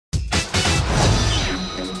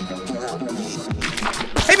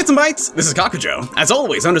and Bites, this is Kakujo. As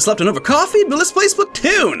always, underslept and over coffee, but let's play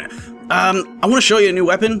Splatoon! I want to show you a new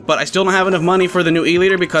weapon, but I still don't have enough money for the new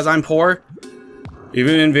E-liter because I'm poor.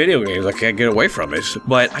 Even in video games, I can't get away from it.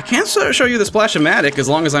 But I can show you the Splash-O-Matic as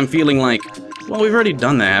long as I'm feeling like... Well, we've already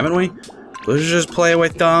done that, haven't we? Let's just play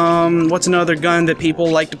with, what's another gun that people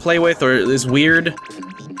like to play with or is weird?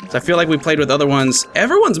 So I feel like we played with other ones.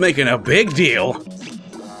 Everyone's making a big deal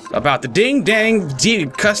about the ding-dang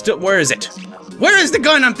custom... Where is it? Where is the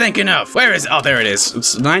gun I'm thinking of? Where is it? Oh, there it is.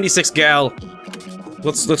 It's 96 gal.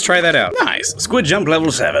 Let's try that out. Nice. Squid jump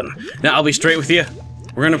level 7. Now, I'll be straight with you.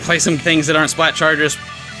 We're gonna play some things that aren't splat chargers.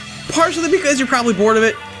 Partially because you're probably bored of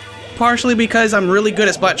it. Partially because I'm really good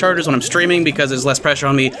at splat chargers when I'm streaming because there's less pressure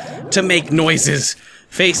on me to make noises.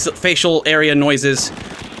 Facial area noises.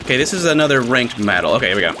 Okay, this is another ranked battle. Okay,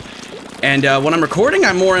 here we go. And when I'm recording,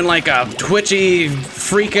 I'm more in like a twitchy,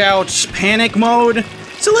 freak out, panic mode.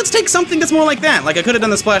 So let's take something that's more like that. Like I could have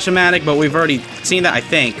done the Splash-O-Matic, but we've already seen that, I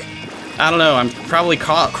think. I don't know, I'm probably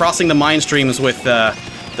crossing the mind streams with the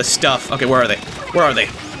stuff. Okay, where are they? Where are they?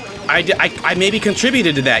 I maybe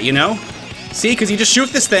contributed to that, you know? See, because you just shoot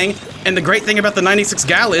this thing, and the great thing about the 96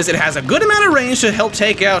 gal is it has a good amount of range to help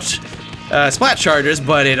take out splat chargers,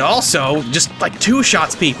 but it also just like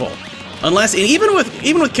two-shots people. Unless, and even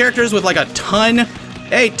with characters with like a ton of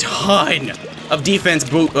defense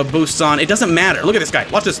boosts on, it doesn't matter. Look at this guy.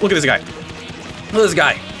 Watch this. Look at this guy. Look at this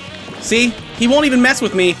guy. See? He won't even mess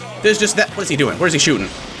with me. There's just that. What is he doing? Where's he shooting?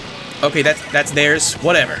 Okay, that's theirs.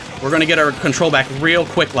 Whatever. We're gonna get our control back real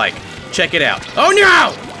quick, like. Check it out. Oh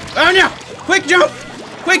no! Oh no! Quick jump!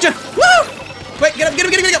 Quick jump! Woo! Quick, get up, get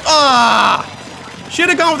up, get up, get up! Ah! Should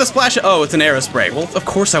have gone with a splash. Oh, it's an Aerospray. Well, of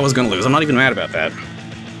course I was gonna lose. I'm not even mad about that.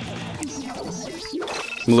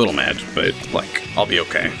 I'm a little mad, but like, I'll be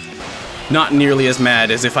okay. Not nearly as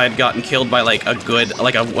mad as if I had gotten killed by like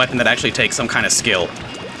a weapon that actually takes some kind of skill.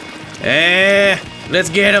 Let's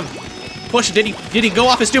get him. Push. Did he go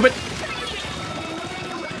off his stupid?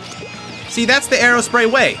 See, that's the Aerospray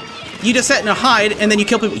way. You just set in a hide and then you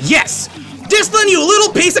kill people. Yes! Dislin, you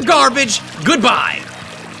little piece of garbage! Goodbye!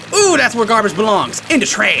 Ooh, that's where garbage belongs. In the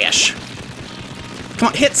trash. Come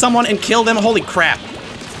on, hit someone and kill them. Holy crap.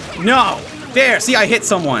 No! There, see, I hit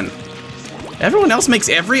someone. Everyone else makes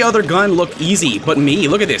every other gun look easy, but me.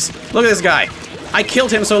 Look at this. Look at this guy. I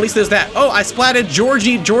killed him, so at least there's that. Oh, I splatted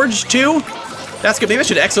George too? That's good. Maybe I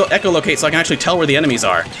should echolocate so I can actually tell where the enemies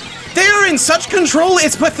are. They're in such control,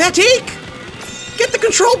 it's pathetic! Get the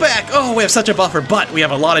control back! Oh, we have such a buffer, but we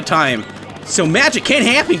have a lot of time. So magic can't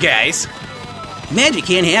happen, guys. Magic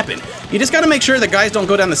can't happen. You just gotta make sure that guys don't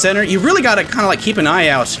go down the center. You really gotta kind of like keep an eye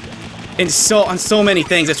out on so many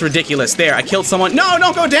things. It's ridiculous. There, I killed someone. No,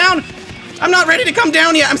 don't go down! I'm not ready to come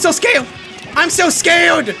down yet. I'm so scared. I'm so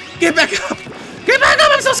scared. Get back up. Get back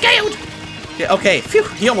up. I'm so scared. Yeah, okay, phew,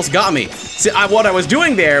 he almost got me. See, what I was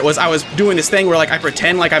doing there was I was doing this thing where like I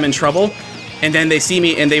pretend like I'm in trouble, and then they see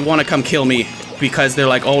me and they want to come kill me because they're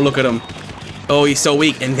like, oh, look at him. Oh, he's so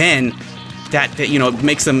weak. And then that you know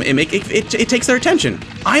makes them it takes their attention.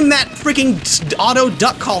 I'm that freaking auto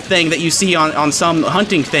duck call thing that you see on some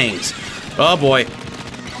hunting things. Oh boy.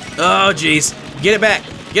 Oh jeez. Get it back.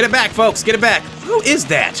 Get it back, folks. Get it back. Who is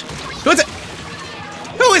that? Who is it?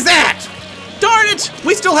 Who is that? Darn it!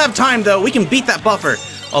 We still have time, though. We can beat that buffer.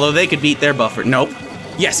 Although they could beat their buffer. Nope.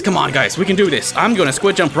 Yes, come on, guys. We can do this. I'm gonna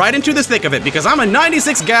squid jump right into the thick of it because I'm a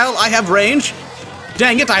 96 gal. I have range.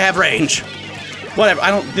 Dang it, I have range. Whatever.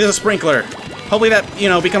 There's a sprinkler. Hopefully that, you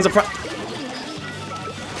know, becomes a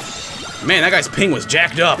Man, that guy's ping was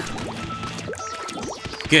jacked up.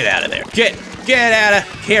 Get out of there. Get out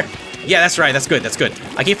of here. Yeah, that's right. That's good. That's good.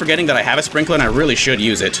 I keep forgetting that I have a sprinkler and I really should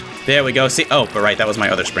use it. There we go. See? Oh, but right. That was my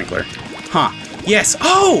other sprinkler. Huh. Yes.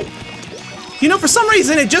 Oh! You know, for some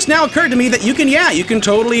reason, it just now occurred to me that you can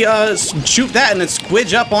totally shoot that and then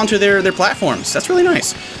squidge up onto their platforms. That's really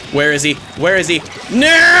nice. Where is he? Where is he?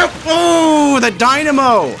 No! Oh, the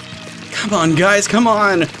dynamo! Come on, guys. Come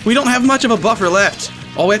on. We don't have much of a buffer left.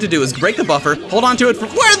 All we have to do is break the buffer, hold on to it.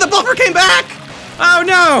 Where the buffer came back? Oh,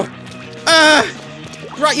 no!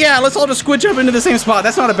 Right, yeah, let's all just squid jump into the same spot.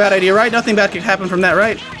 That's not a bad idea, right? Nothing bad could happen from that,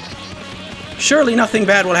 right? Surely nothing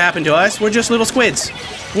bad will happen to us. We're just little squids.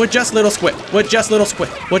 We're just little squid. We're just little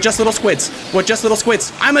squid. We're just little squids. We're just little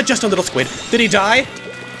squids. I'm just a little squid. Did he die?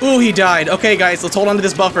 Ooh, he died. Okay, guys, let's hold on to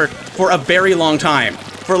this buffer for a very long time.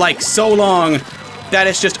 For like so long. That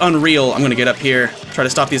is just unreal. I'm gonna get up here. Try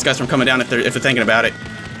to stop these guys from coming down if they're thinking about it.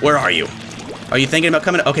 Where are you? Are you thinking about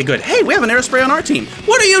coming? Okay, good. Hey, we have an Aerospray on our team.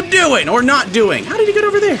 What are you doing or not doing? How did you get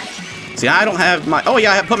over there? See, I don't have my... Oh,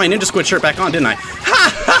 yeah, I put my Ninja Squid shirt back on, didn't I?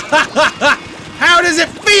 Ha, ha, ha, ha, ha! How does it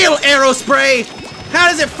feel, Aerospray? How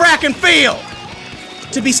does it frackin' feel?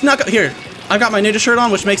 to be snuck up here. I've got my ninja shirt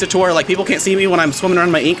on, which makes it to where like people can't see me when I'm swimming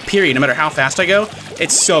around my ink, period, no matter how fast I go.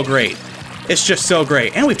 It's so great. It's just so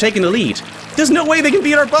great. And we've taken the lead. There's no way they can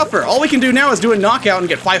beat our buffer. All we can do now is do a knockout and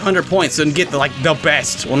get 500 points and get the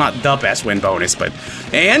best. Well, not the best win bonus, but...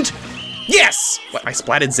 And... Yes! What, I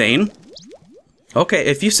splatted Zane? Okay,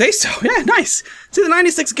 if you say so. Yeah, nice. See, the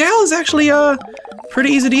 96 gal is actually, pretty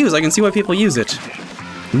easy to use. I can see why people use it.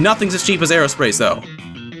 Nothing's as cheap as Aerosprays, though.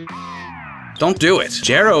 Don't do it.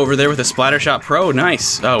 Jero over there with a Splattershot Pro.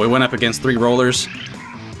 Nice. Oh, we went up against 3 rollers.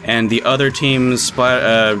 And the other team's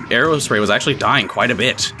Aerospray was actually dying quite a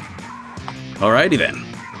bit. Alrighty then.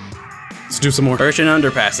 Let's do some more Urchin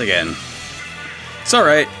Underpass again. It's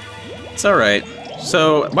alright. It's alright.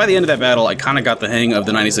 So, by the end of that battle, I kind of got the hang of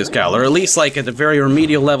the 96 cal, or at least, like, at the very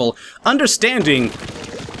remedial level, understanding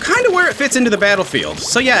kind of where it fits into the battlefield.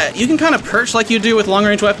 So yeah, you can kind of perch like you do with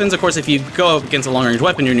long-range weapons. Of course, if you go up against a long-range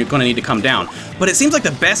weapon, you're going to need to come down. But it seems like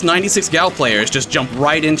the best 96 gal players just jump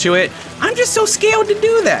right into it. I'm just so scared to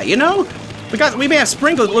do that, you know? We may have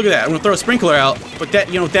sprinklers. Look at that. I'm going to throw a sprinkler out, but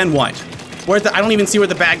that, you know, then what? I don't even see where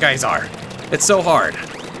the bad guys are. It's so hard.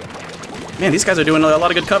 Man, these guys are doing a lot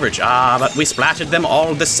of good coverage. Ah, but we splattered them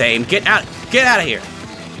all the same. Get out of here.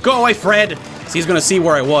 Go away, Fred. So he's gonna see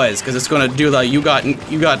where I was, because it's gonna do the you got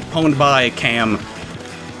pwned by cam.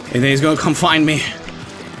 And then he's gonna come find me.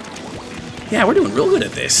 Yeah, we're doing real good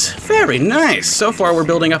at this. Very nice. So far we're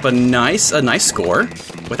building up a nice score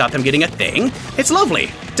without them getting a thing. It's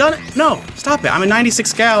lovely. Done it. No, stop it. I'm a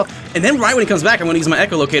 96 cal. And then right when he comes back, I'm gonna use my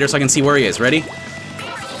echolocator so I can see where he is. Ready?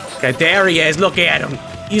 Okay, there he is. Look at him.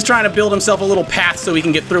 He's trying to build himself a little path so he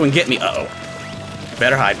can get through and get me. Uh-oh.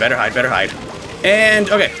 Better hide, better hide, better hide. And,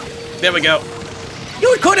 okay. There we go.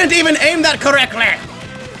 You couldn't even aim that correctly!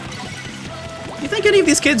 You think any of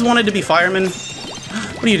these kids wanted to be firemen?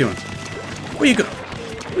 What are you doing? Where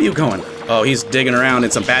are you going? Oh, he's digging around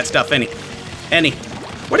in some bad stuff, ain't he?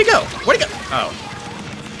 Where'd he go? Oh.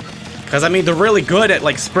 Because, I mean, they're really good at,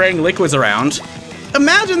 like, spraying liquids around.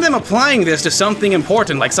 Imagine them applying this to something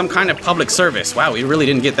important, like some kind of public service. Wow, we really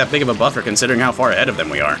didn't get that big of a buffer considering how far ahead of them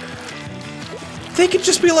we are. They could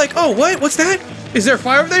just be like, oh, what? What's that? Is there a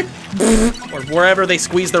fire over there? Or wherever they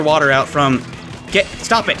squeeze their water out from.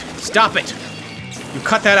 Stop it. Stop it. You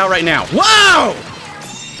cut that out right now. Wow!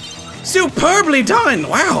 Superbly done.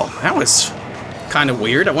 Wow, that was kind of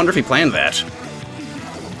weird. I wonder if he planned that.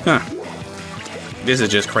 Huh. This is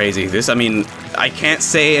just crazy. I mean, I can't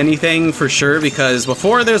say anything for sure because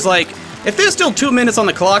before there's like, if there's still 2 minutes on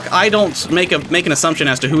the clock, I don't make an assumption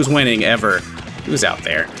as to who's winning ever. Who's out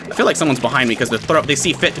there? I feel like someone's behind me because they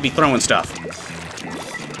see fit to be throwing stuff.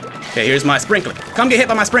 Okay, here's my sprinkler. Come get hit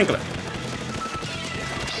by my sprinkler.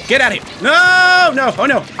 Get out of here. No, oh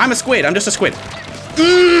no, I'm a squid. I'm just a squid.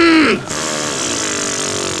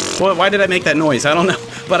 Well, why did I make that noise? I don't know,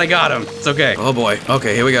 but I got him. It's okay. Oh boy.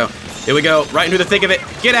 Okay, here we go. Here we go, right into the thick of it.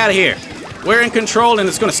 Get out of here. We're in control, and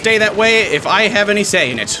it's going to stay that way if I have any say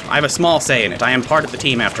in it. I have a small say in it. I am part of the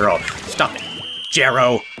team, after all. Stop it,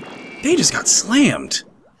 Jero. They just got slammed.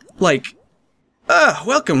 Like,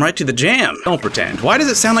 welcome right to the jam. Don't pretend. Why does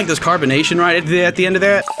it sound like there's carbonation right at the end of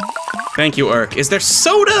that? Thank you, Urk. Is there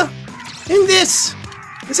soda in this?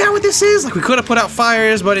 Is that what this is? Like, we could have put out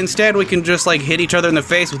fires, but instead we can just, like, hit each other in the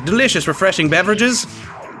face with delicious, refreshing beverages?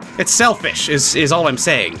 It's selfish, is all I'm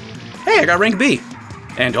saying. Hey, I got rank B.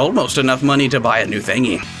 And almost enough money to buy a new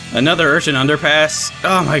thingy. Another Urchin Underpass?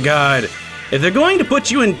 Oh my god. If they're going to put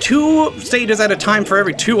you in 2 stages at a time for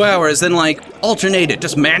every 2 hours, then like, alternate it.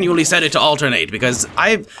 Just manually set it to alternate, because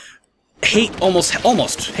I almost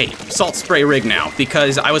hate Salt Spray Rig now,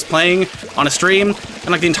 because I was playing on a stream, and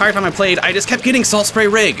like the entire time I played, I just kept getting Salt Spray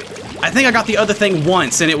Rig. I think I got the other thing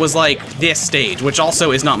once, and it was like this stage, which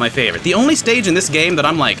also is not my favorite. The only stage in this game that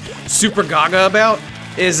I'm like super gaga about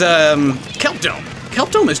is Kelp Dome.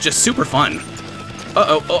 Kelp Dome is just super fun.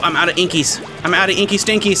 Oh, I'm out of inkies. I'm out of inky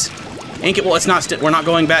stinkies. Well, it's not. We're not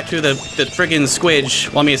going back to the friggin' squidge.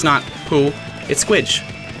 Well, I mean, it's not poo. It's squidge.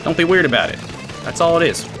 Don't be weird about it. That's all it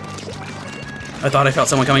is. I thought I felt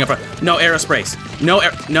someone coming up front. No Aerosprays. No.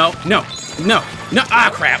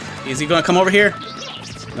 Ah, crap. Is he gonna come over here?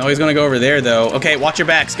 No, he's gonna go over there, though. Okay, watch your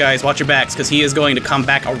backs, guys. Watch your backs, because he is going to come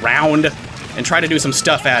back around and try to do some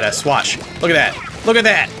stuff at us. Watch. Look at that. Look at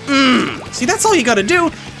that. See, that's all you gotta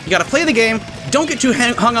do. You gotta play the game. Don't get too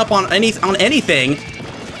hung up on anything.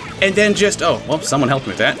 And then just, oh, well, someone helped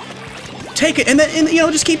me with that. Take it, and then, you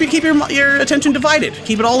know, just keep your attention divided.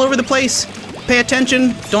 Keep it all over the place. Pay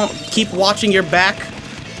attention. Don't keep watching your back.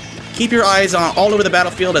 Keep your eyes on all over the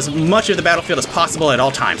battlefield, as much of the battlefield as possible at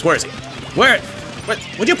all times. Where is he? Where?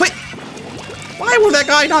 Would you play? Why will that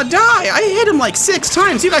guy not die? I hit him like 6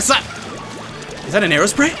 times. You guys suck. Is that an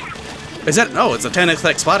Aerospray? Is that, oh, it's a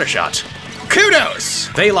 10x splatter shot. Kudos!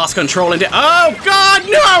 They lost control and oh God,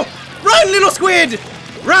 no! Run, little squid!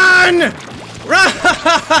 Run! Run!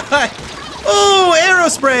 Oh,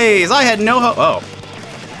 Aerosprays! I had no hope. Oh.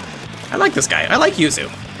 I like this guy. I like Yuzu.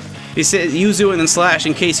 He said Yuzu and then slash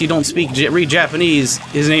in case you don't read Japanese.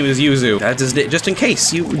 His name is Yuzu. That's just in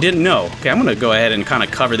case you didn't know. Okay, I'm gonna go ahead and kind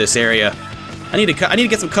of cover this area. I need to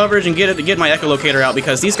get some coverage and get my echolocator out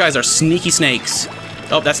because these guys are sneaky snakes.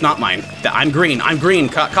 Oh, that's not mine. I'm green. I'm green.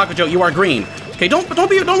 Kakujo, you are green. Okay, don't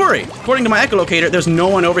worry. According to my echolocator, there's no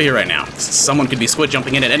one over here right now. Someone could be squid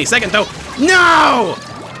jumping in at any second, though. No!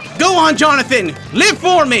 Go on, Jonathan. Live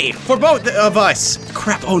for me, for both of us.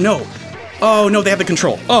 Crap. Oh no. Oh no, they have the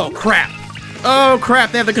control. Oh crap. Oh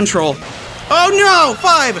crap, they have the control. Oh no!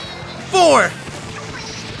 5, 4,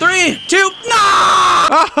 3, 2. No!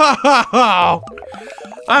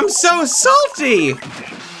 I'm so salty.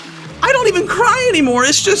 I don't even cry anymore.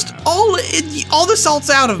 It's just all the salt's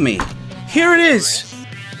out of me. Here it is.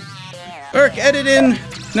 Edit in.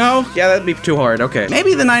 No? Yeah, that'd be too hard. Okay.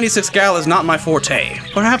 Maybe the 96 gal is not my forte.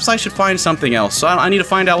 Perhaps I should find something else. So I need to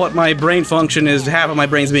find out what my brain function is. Half of my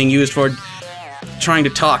brain's being used for trying to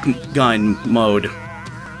talk gun mode.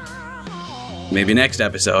 Maybe next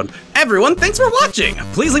episode. Everyone, thanks for watching.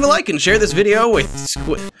 Please leave a like and share this video with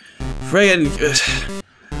friggin'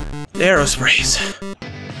 Aerosprays.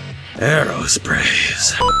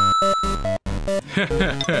 Aerosprays.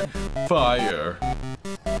 Fire.